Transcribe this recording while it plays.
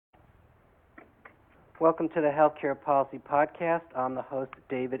Welcome to the Healthcare Policy Podcast. I'm the host,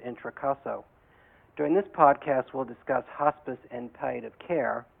 David Introcaso. During this podcast, we'll discuss hospice and palliative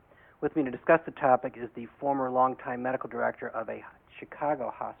care. With me to discuss the topic is the former longtime medical director of a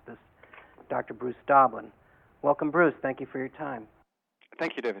Chicago hospice, Dr. Bruce Doblin. Welcome, Bruce. Thank you for your time.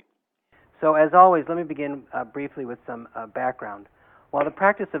 Thank you, David. So, as always, let me begin briefly with some background. While the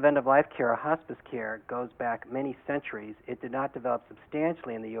practice of end-of-life care or hospice care goes back many centuries, it did not develop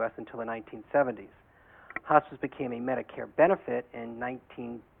substantially in the U.S. until the 1970s. Hospice became a Medicare benefit in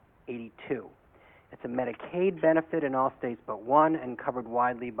 1982. It's a Medicaid benefit in all states but one and covered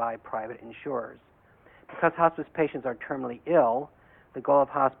widely by private insurers. Because hospice patients are terminally ill, the goal of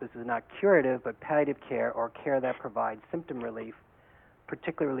hospice is not curative but palliative care or care that provides symptom relief,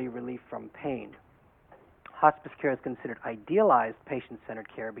 particularly relief from pain. Hospice care is considered idealized patient-centered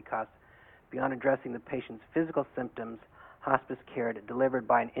care because beyond addressing the patient's physical symptoms, hospice care delivered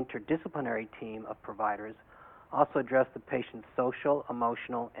by an interdisciplinary team of providers also address the patient's social,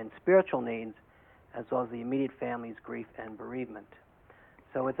 emotional, and spiritual needs, as well as the immediate family's grief and bereavement.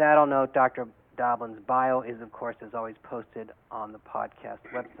 So with that, I'll note Dr. Doblin's bio is, of course, as always, posted on the podcast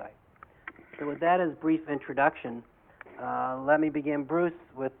website. So with that as brief introduction, let me begin, Bruce,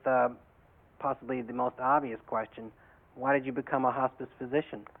 with possibly the most obvious question. Why did you become a hospice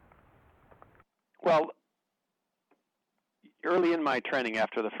physician? Well, early in my training,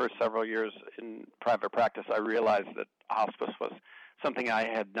 after the first several years in private practice, I realized that hospice was something I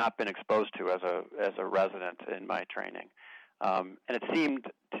had not been exposed to as a resident in my training. And it seemed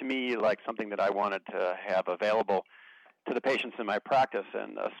to me like something that I wanted to have available to the patients in my practice.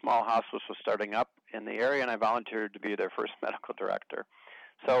 And a small hospice was starting up in the area, and I volunteered to be their first medical director.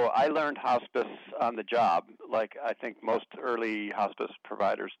 So I learned hospice on the job, like I think most early hospice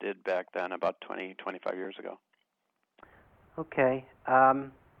providers did back then, about 20, 25 years ago. Okay.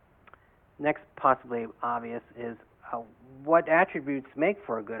 Next, possibly obvious, is what attributes make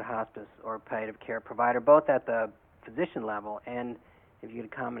for a good hospice or palliative care provider, both at the physician level and, if you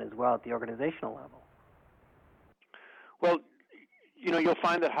could comment as well, at the organizational level? Well, you'll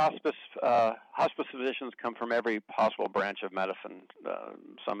find that hospice physicians come from every possible branch of medicine.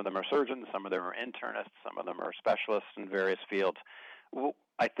 Some of them are surgeons, some of them are internists, some of them are specialists in various fields.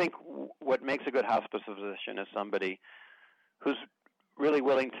 I think what makes a good hospice physician is somebody who's really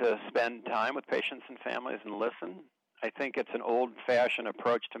willing to spend time with patients and families and listen. I think it's an old-fashioned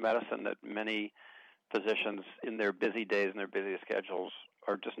approach to medicine that many physicians in their busy days and their busy schedules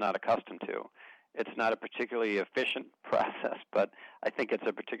are just not accustomed to. It's not a particularly efficient process, but I think it's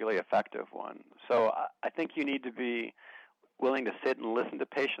a particularly effective one. So I think you need to be willing to sit and listen to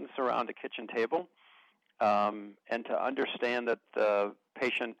patients around a kitchen table, and to understand that the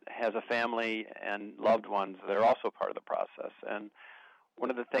patient has a family and loved ones that are also part of the process. And one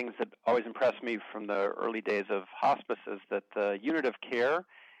of the things that always impressed me from the early days of hospice is that the unit of care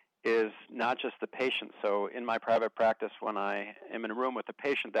is not just the patient. So in my private practice, when I am in a room with the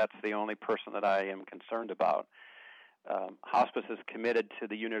patient, that's the only person that I am concerned about. Hospice is committed to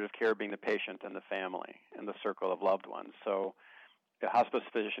the unit of care being the patient and the family and the circle of loved ones. So the hospice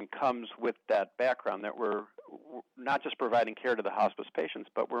physician comes with that background that we're not just providing care to the hospice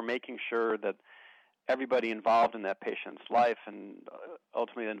patients, but we're making sure that everybody involved in that patient's life and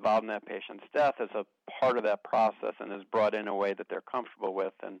ultimately involved in that patient's death is a part of that process and is brought in a way that they're comfortable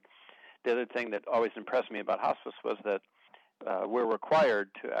with. And the other thing that always impressed me about hospice was that we're required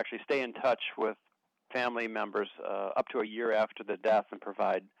to actually stay in touch with family members up to a year after the death and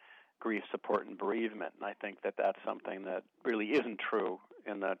provide grief support and bereavement. And I think that that's something that really isn't true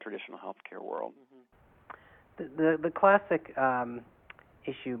in the traditional healthcare world. Mm-hmm. The classic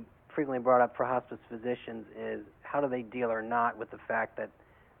issue frequently brought up for hospice physicians is how do they deal or not with the fact that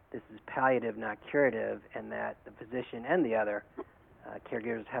this is palliative, not curative, and that the physician and the other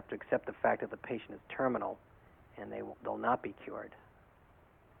caregivers have to accept the fact that the patient is terminal and they'll not be cured.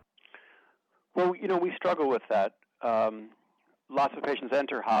 Well, we struggle with that. Lots of patients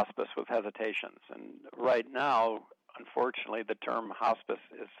enter hospice with hesitations, and right now, unfortunately, the term hospice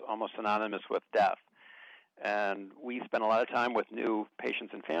is almost synonymous with death. And we spend a lot of time with new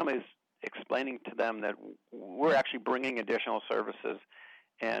patients and families explaining to them that we're actually bringing additional services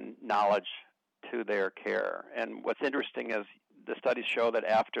and knowledge to their care. And what's interesting is the studies show that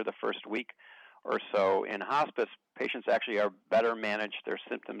after the first week or so in hospice, patients actually are better managed, their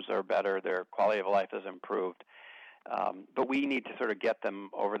symptoms are better, their quality of life is improved. But we need to sort of get them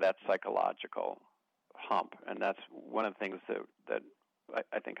over that psychological hump, and that's one of the things that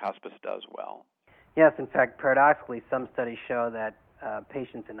I think hospice does well. Yes, in fact, paradoxically, some studies show that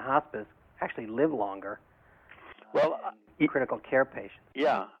patients in hospice actually live longer than critical care patients.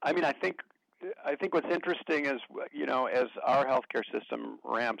 Yeah, I mean, I think I think what's interesting is, as our healthcare system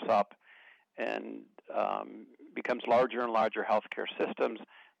ramps up and becomes larger and larger healthcare systems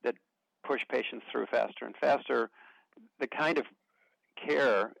that push patients through faster and faster, the kind of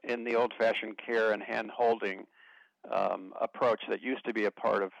care in the old-fashioned care and hand-holding approach that used to be a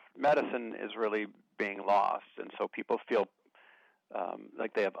part of medicine is really being lost. And so people feel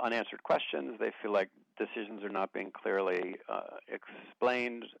like they have unanswered questions. They feel like decisions are not being clearly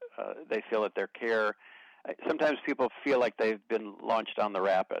explained. They feel that their care, sometimes people feel like they've been launched on the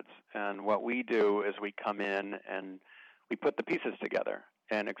rapids. And what we do is we come in and we put the pieces together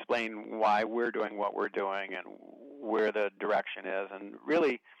and explain why we're doing what we're doing and where the direction is. And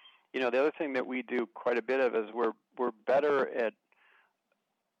really, the other thing that we do quite a bit of is we're better at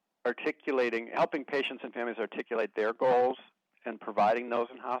helping patients and families articulate their goals and providing those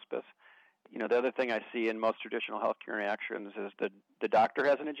in hospice. The other thing I see in most traditional healthcare interactions is that the doctor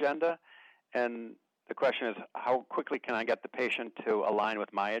has an agenda, and the question is, how quickly can I get the patient to align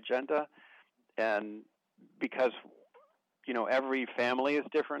with my agenda? And because, every family is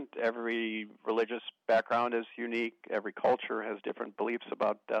different, every religious background is unique, every culture has different beliefs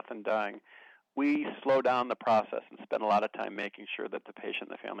about death and dying, we slow down the process and spend a lot of time making sure that the patient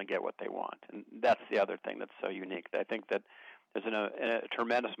and the family get what they want. And that's the other thing that's so unique. I think that there's a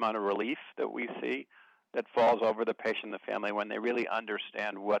tremendous amount of relief that we see that falls over the patient and the family when they really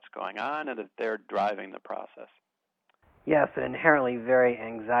understand what's going on and that they're driving the process. Yes, an inherently very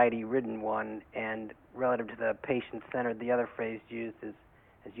anxiety-ridden one, and relative to the patient-centered, the other phrase used is,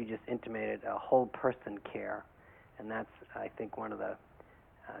 as you just intimated, a whole-person care, and that's, I think, one of the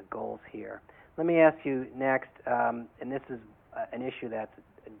goals here. Let me ask you next, and this is an issue that's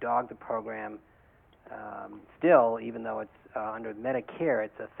dogged the program still, even though it's under Medicare,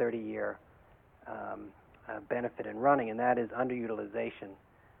 it's a 30-year benefit in running, and that is underutilization.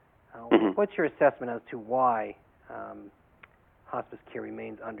 What's your assessment as to why hospice care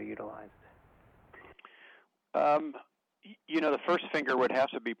remains underutilized? The first finger would have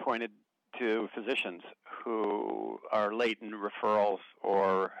to be pointed to physicians who are late in referrals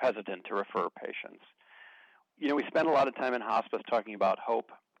or hesitant to refer patients. We spend a lot of time in hospice talking about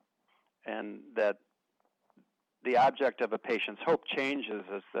hope, and that the object of a patient's hope changes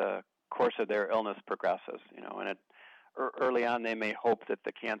as the course of their illness progresses. And early on they may hope that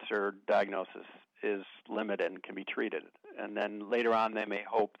the cancer diagnosis is limited and can be treated, and then later on they may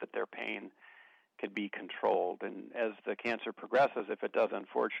hope that their pain can be controlled. And as the cancer progresses, if it does,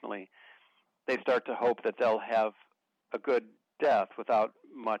 unfortunately, they start to hope that they'll have a good death without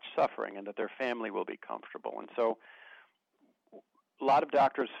much suffering and that their family will be comfortable. And so a lot of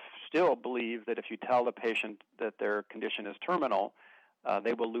doctors still believe that if you tell the patient that their condition is terminal,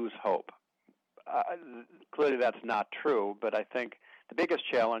 they will lose hope. Clearly that's not true, but I think the biggest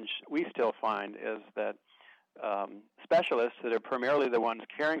challenge we still find is that specialists that are primarily the ones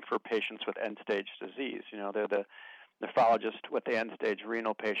caring for patients with end-stage disease, they're the nephrologist with the end-stage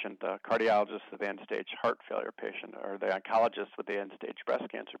renal patient, the cardiologist with the end-stage heart failure patient, or the oncologist with the end-stage breast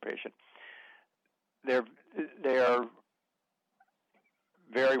cancer patient. They are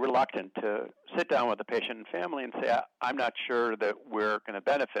very reluctant to sit down with the patient and family and say, I'm not sure that we're going to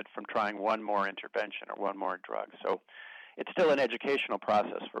benefit from trying one more intervention or one more drug. So it's still an educational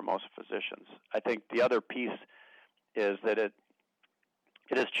process for most physicians. I think the other piece is that it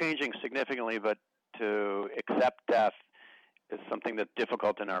is changing significantly, but to accept death is something that's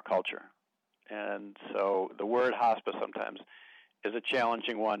difficult in our culture. And so the word hospice sometimes is a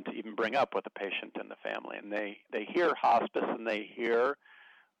challenging one to even bring up with the patient and the family. And they hear hospice and they hear,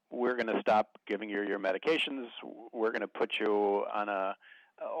 we're going to stop giving you your medications, we're going to put you on a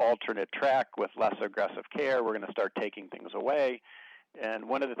alternate track with less aggressive care, we're going to start taking things away. And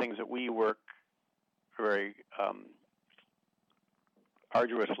one of the things that we work very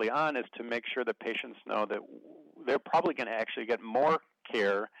arduously on is to make sure that patients know that they're probably going to actually get more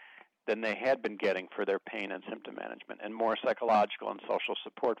care than they had been getting for their pain and symptom management, and more psychological and social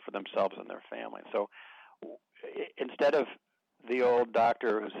support for themselves and their family. So instead of the old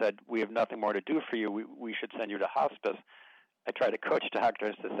doctor who said, we have nothing more to do for you, we should send you to hospice, I try to coach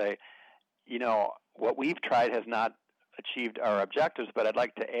doctors to say, what we've tried has not achieved our objectives, but I'd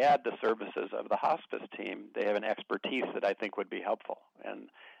like to add the services of the hospice team. They have an expertise that I think would be helpful. And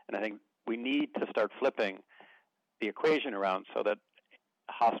I think we need to start flipping the equation around so that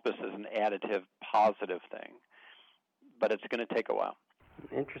hospice is an additive, positive thing. But it's going to take a while.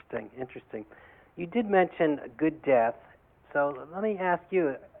 Interesting. You did mention a good death. So let me ask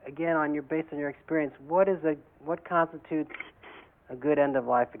you, again, based on your experience, what constitutes a good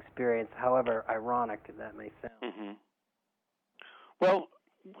end-of-life experience, however ironic that may sound? Mm-hmm. Well,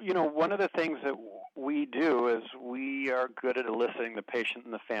 one of the things that we do is we are good at eliciting the patient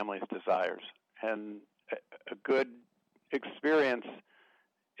and the family's desires. And a good experience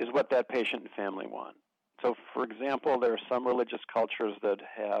is what that patient and family want. So, for example, there are some religious cultures that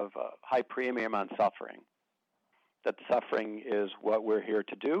have a high premium on suffering, that suffering is what we're here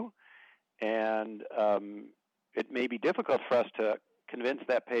to do, and it may be difficult for us to convince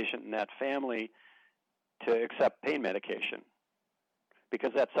that patient and that family to accept pain medication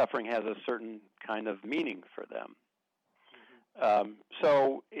because that suffering has a certain kind of meaning for them.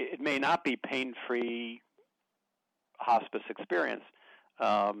 So it may not be pain-free hospice experience.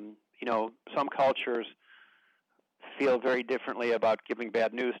 Some cultures feel very differently about giving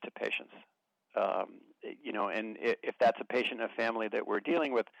bad news to patients. And if that's a patient and a family that we're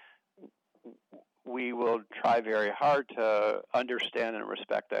dealing with, we will try very hard to understand and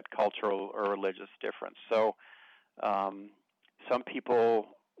respect that cultural or religious difference. So some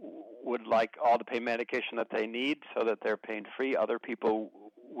people would like all the pain medication that they need so that they're pain-free. Other people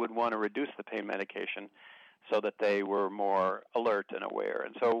would want to reduce the pain medication so that they were more alert and aware.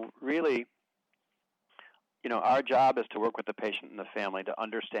 And so really, our job is to work with the patient and the family to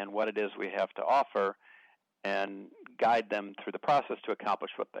understand what it is we have to offer and guide them through the process to accomplish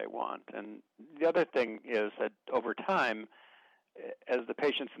what they want. And the other thing is that over time, as the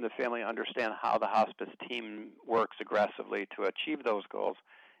patients and the family understand how the hospice team works aggressively to achieve those goals,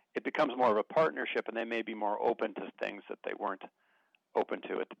 it becomes more of a partnership, and they may be more open to things that they weren't open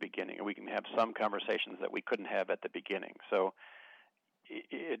to at the beginning. And we can have some conversations that we couldn't have at the beginning. So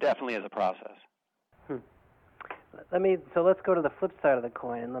it definitely is a process. So let's go to the flip side of the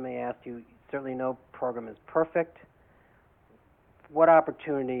coin, and let me ask you, certainly no program is perfect. What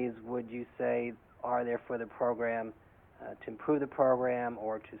opportunities would you say are there for the program to improve the program,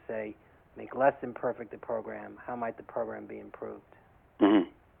 or to, say, make less imperfect the program? How might the program be improved? Mm-hmm.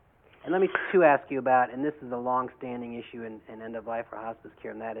 And let me, too, ask you about, and this is a long-standing issue in end-of-life or hospice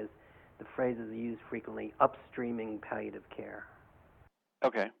care, and that is the phrase is used frequently, upstreaming palliative care.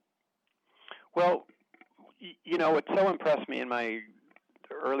 Okay. Well, what so impressed me in my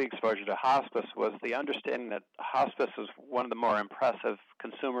early exposure to hospice was the understanding that hospice is one of the more impressive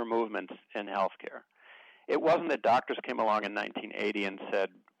consumer movements in healthcare. It wasn't that doctors came along in 1980 and said,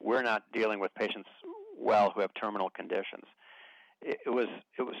 we're not dealing with patients well who have terminal conditions. It was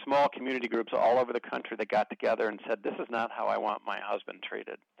small community groups all over the country that got together and said, this is not how I want my husband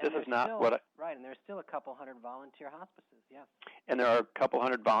treated. This is not what Right, and there's still a couple hundred volunteer hospices, yeah. And there are a couple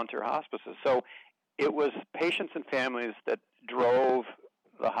hundred volunteer hospices. So it was patients and families that drove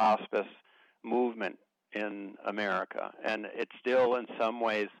the hospice movement in America, and it still in some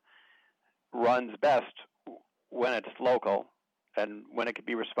ways runs best when it's local and when it can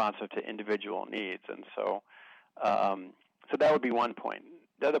be responsive to individual needs. And so that would be one point.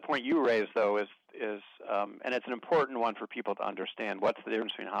 The other point you raised, though, is and it's an important one for people to understand, what's the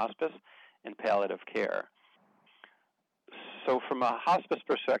difference between hospice and palliative care. So from a hospice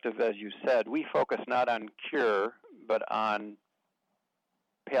perspective, as you said, we focus not on cure, but on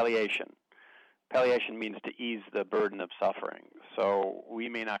palliation. Palliation means to ease the burden of suffering. So we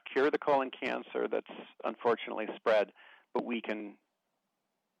may not cure the colon cancer that's unfortunately spread, but we can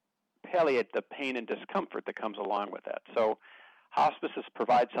palliate the pain and discomfort that comes along with that. So hospices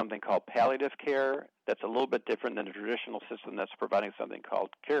provide something called palliative care that's a little bit different than a traditional system that's providing something called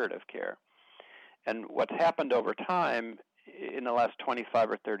curative care. And what's happened over time in the last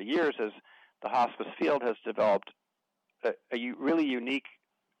 25 or 30 years is the hospice field has developed a really unique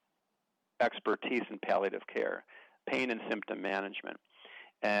expertise in palliative care, pain and symptom management.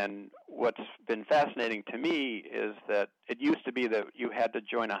 And what's been fascinating to me is that it used to be that you had to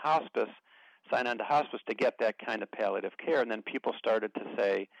join a hospice, sign on to hospice to get that kind of palliative care, and then people started to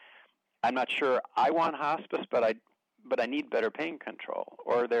say, I'm not sure I want hospice, but I need better pain control.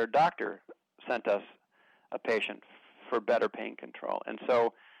 Or their doctor sent us a patient for better pain control. And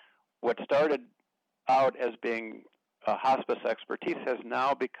so what started out as being a hospice expertise has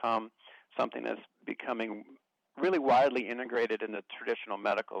now become something that's becoming really widely integrated in the traditional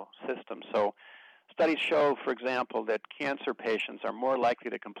medical system. So studies show, for example, that cancer patients are more likely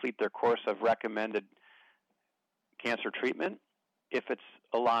to complete their course of recommended cancer treatment if it's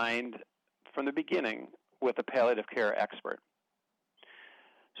aligned from the beginning with a palliative care expert.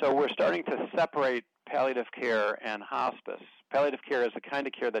 So we're starting to separate palliative care and hospice. Palliative care is the kind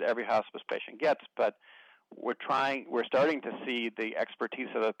of care that every hospice patient gets, but we're starting to see the expertise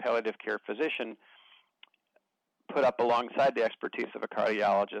of a palliative care physician put up alongside the expertise of a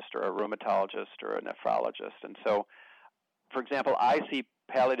cardiologist or a rheumatologist or a nephrologist. And so, for example, I see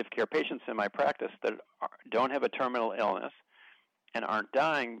palliative care patients in my practice that don't have a terminal illness, and aren't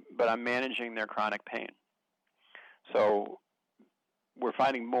dying, but I'm managing their chronic pain. So we're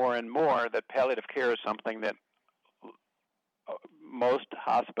finding more and more that palliative care is something that most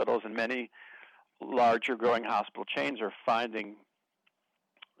hospitals and many larger growing hospital chains are finding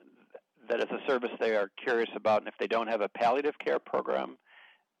that it's a service they are curious about, and if they don't have a palliative care program,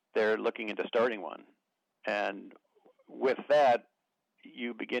 they're looking into starting one. And with that,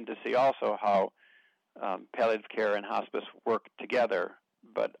 you begin to see also how palliative care and hospice work together,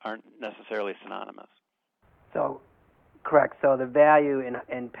 but aren't necessarily synonymous. So, correct. So the value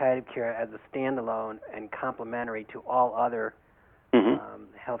in palliative care as a standalone and complementary to all other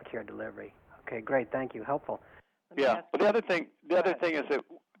healthcare delivery. Okay, great. Thank you. Helpful. Yeah. But the other thing is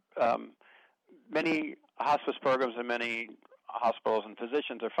that many hospice programs and many hospitals and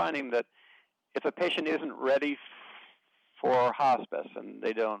physicians are finding that if a patient isn't ready for hospice and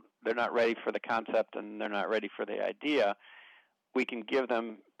they're not ready for the concept and they're not ready for the idea, we can give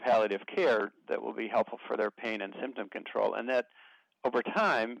them palliative care that will be helpful for their pain and symptom control. And that over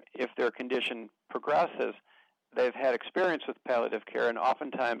time, if their condition progresses, they've had experience with palliative care, and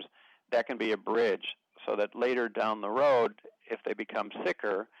oftentimes that can be a bridge so that later down the road, if they become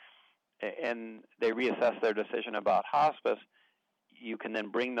sicker and they reassess their decision about hospice, you can then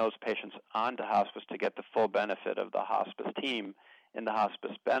bring those patients onto hospice to get the full benefit of the hospice team and the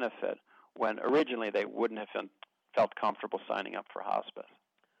hospice benefit, when originally they wouldn't have felt comfortable signing up for hospice.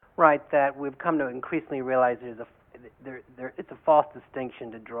 Right, that we've come to increasingly realize it's a false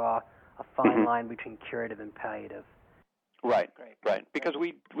distinction to draw a fine line between curative and palliative. Right, right. Because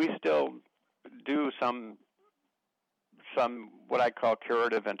we still do some what I call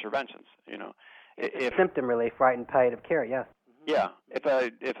curative interventions. If symptom relief, right, in palliative care, yes. Yeah, if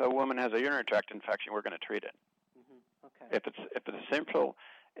a woman has a urinary tract infection, we're going to treat it. Okay. If it's a simple,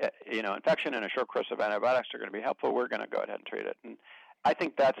 infection and a short course of antibiotics are going to be helpful, we're going to go ahead and treat it. And I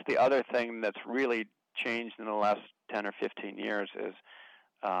think that's the other thing that's really changed in the last 10 or 15 years is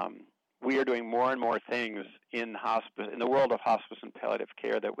we are doing more and more things in hospice, in the world of hospice and palliative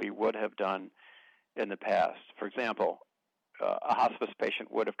care, that we would have done in the past. For example, a hospice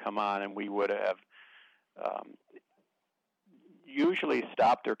patient would have come on and we would have usually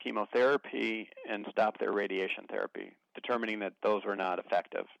stopped their chemotherapy and stopped their radiation therapy, determining that those were not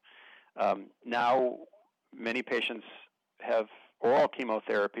effective. Now, many patients have oral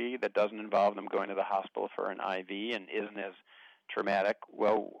chemotherapy that doesn't involve them going to the hospital for an IV and isn't as traumatic.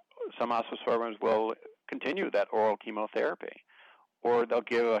 Well, some hospice programs will continue that oral chemotherapy, or they'll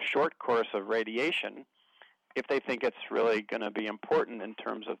give a short course of radiation if they think it's really going to be important in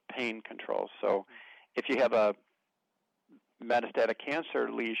terms of pain control. So if you have a metastatic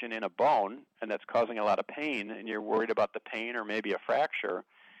cancer lesion in a bone and that's causing a lot of pain and you're worried about the pain or maybe a fracture,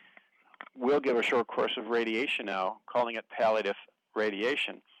 we'll give a short course of radiation now, calling it palliative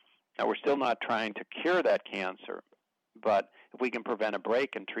radiation. Now, we're still not trying to cure that cancer, but if we can prevent a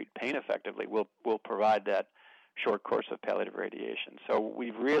break and treat pain effectively, we'll provide that short course of palliative radiation. So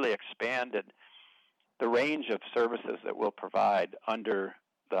we've really expanded the range of services that we'll provide under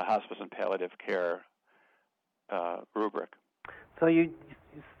the hospice and palliative care rubric. So you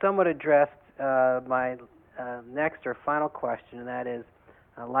somewhat addressed my next or final question, and that is,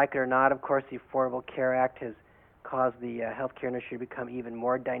 like it or not, of course, the Affordable Care Act has caused the healthcare industry to become even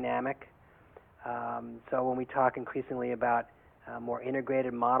more dynamic. So when we talk increasingly about more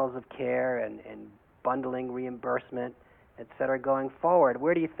integrated models of care and bundling reimbursement, et cetera, going forward,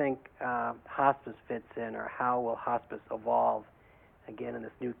 where do you think hospice fits in, or how will hospice evolve, again, in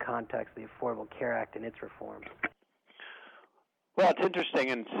this new context, the Affordable Care Act and its reforms? Well, it's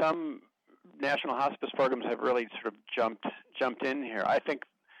interesting, and some national hospice programs have really sort of jumped in here. I think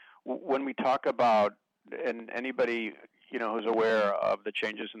when we talk about, and anybody who's aware of the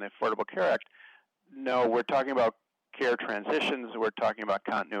changes in the Affordable Care Act, no, we're talking about care transitions, we're talking about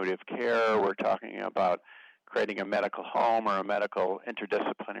continuity of care, we're talking about creating a medical home or a medical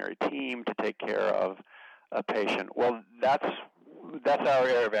interdisciplinary team to take care of a patient. Well, that's our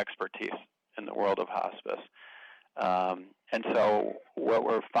area of expertise in the world of hospice. And so what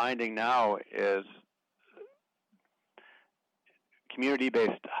we're finding now is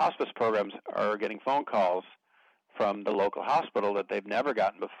community-based hospice programs are getting phone calls from the local hospital that they've never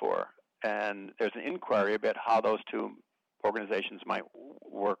gotten before. And there's an inquiry about how those two organizations might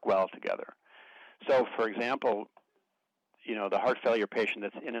work well together. So, for example, the heart failure patient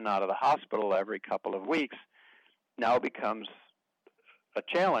that's in and out of the hospital every couple of weeks now becomes a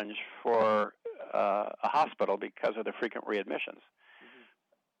challenge for a hospital because of the frequent readmissions.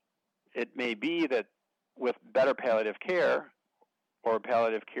 It may be that with better palliative care or a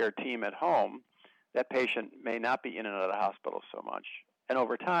palliative care team at home, that patient may not be in and out of the hospital so much. And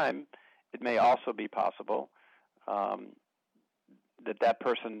over time, it may also be possible that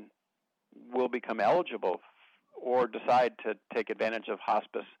person will become eligible or decide to take advantage of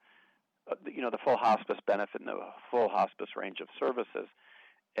hospice, the full hospice benefit and the full hospice range of services.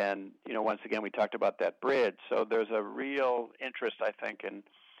 And, once again, we talked about that bridge. So there's a real interest, I think, in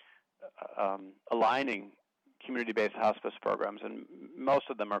aligning community-based hospice programs, and most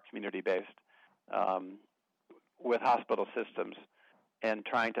of them are community-based, with hospital systems, and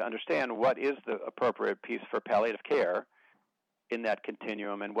trying to understand what is the appropriate piece for palliative care in that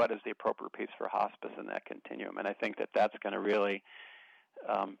continuum, and what is the appropriate piece for hospice in that continuum. And I think that's going to really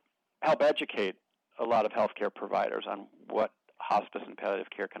help educate a lot of healthcare providers on what hospice and palliative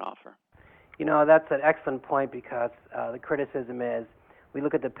care can offer. That's an excellent point, because the criticism is we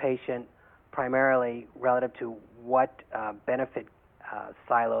look at the patient primarily relative to what benefit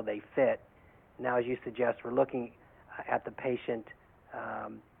silo they fit. Now, as you suggest, we're looking at the patient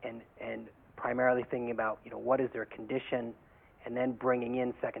and primarily thinking about what is their condition, and then bringing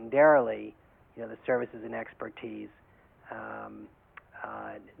in secondarily the services and expertise,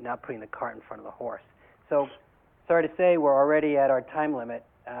 not putting the cart in front of the horse. So, sorry to say we're already at our time limit.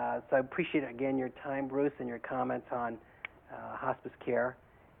 So I appreciate, again, your time, Bruce, and your comments on hospice care.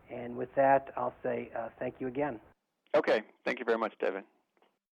 And with that, I'll say thank you again. Okay. Thank you very much, David.